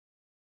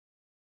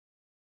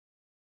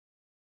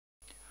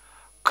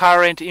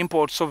current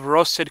imports of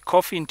roasted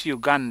coffee into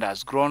Uganda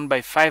has grown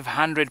by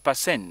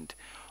 500%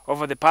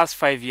 over the past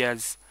 5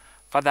 years,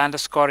 further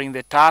underscoring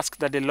the task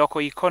that the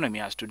local economy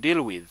has to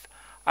deal with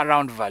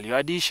around value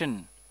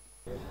addition.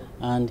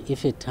 And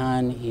if a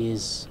ton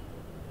is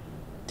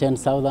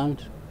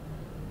 10,000,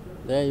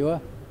 there you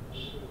are.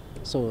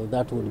 So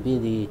that would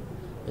be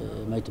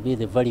might be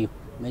the value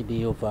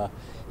maybe of $1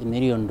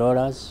 million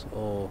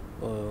or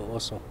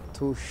also.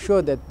 To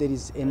show that there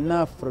is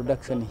enough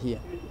production here.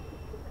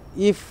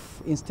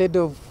 If instead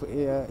of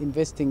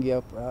investing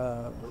your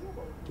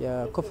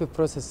coffee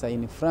processor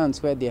in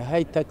France where there are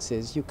high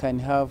taxes, you can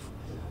have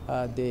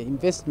the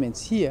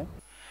investments here.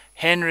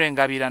 Henry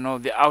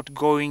Ngabirano, the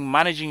outgoing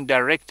managing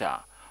director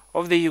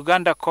of the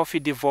Uganda Coffee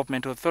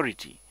Development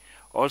Authority,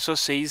 also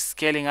says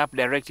scaling up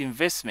direct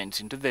investments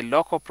into the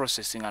local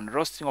processing and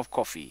roasting of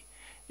coffee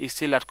is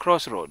still at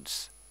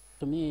crossroads.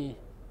 To me,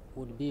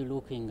 would be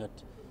looking at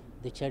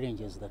the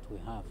challenges that we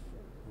have.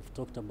 We've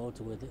talked about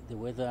the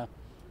weather,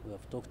 we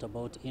have talked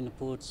about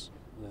inputs,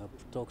 we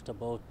have talked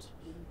about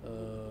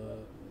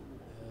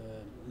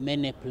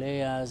many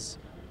players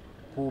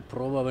who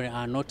probably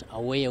are not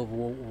aware of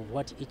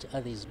what each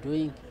other is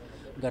doing,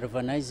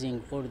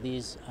 galvanizing all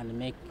these and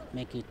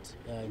make it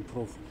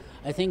improve.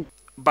 I think.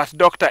 But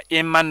Dr.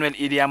 Emmanuel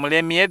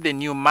Iliamulemie, the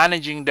new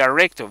managing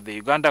director of the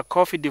Uganda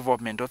Coffee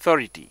Development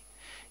Authority,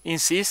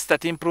 insists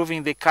that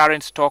improving the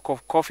current stock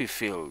of coffee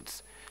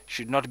fields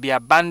should not be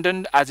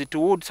abandoned as it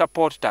would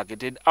support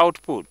targeted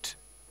output.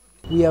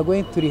 We are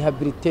going to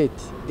rehabilitate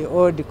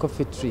all the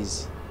coffee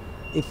trees.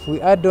 If we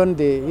add on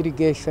the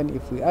irrigation,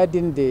 if we add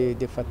in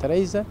the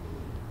fertilizer,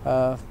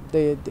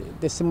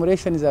 the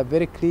simulations are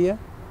very clear.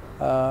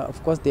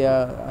 Of course, there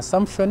are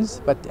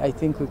assumptions, but I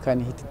think we can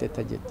hit the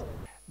target.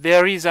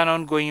 There is an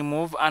ongoing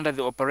move under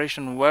the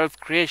Operation Wealth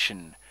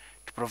Creation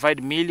to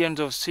provide millions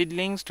of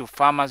seedlings to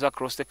farmers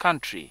across the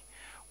country,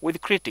 with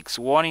critics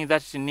warning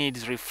that it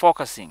needs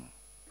refocusing.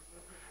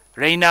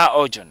 Reina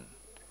Ojon,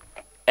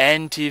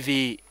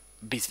 NTV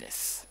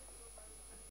Business.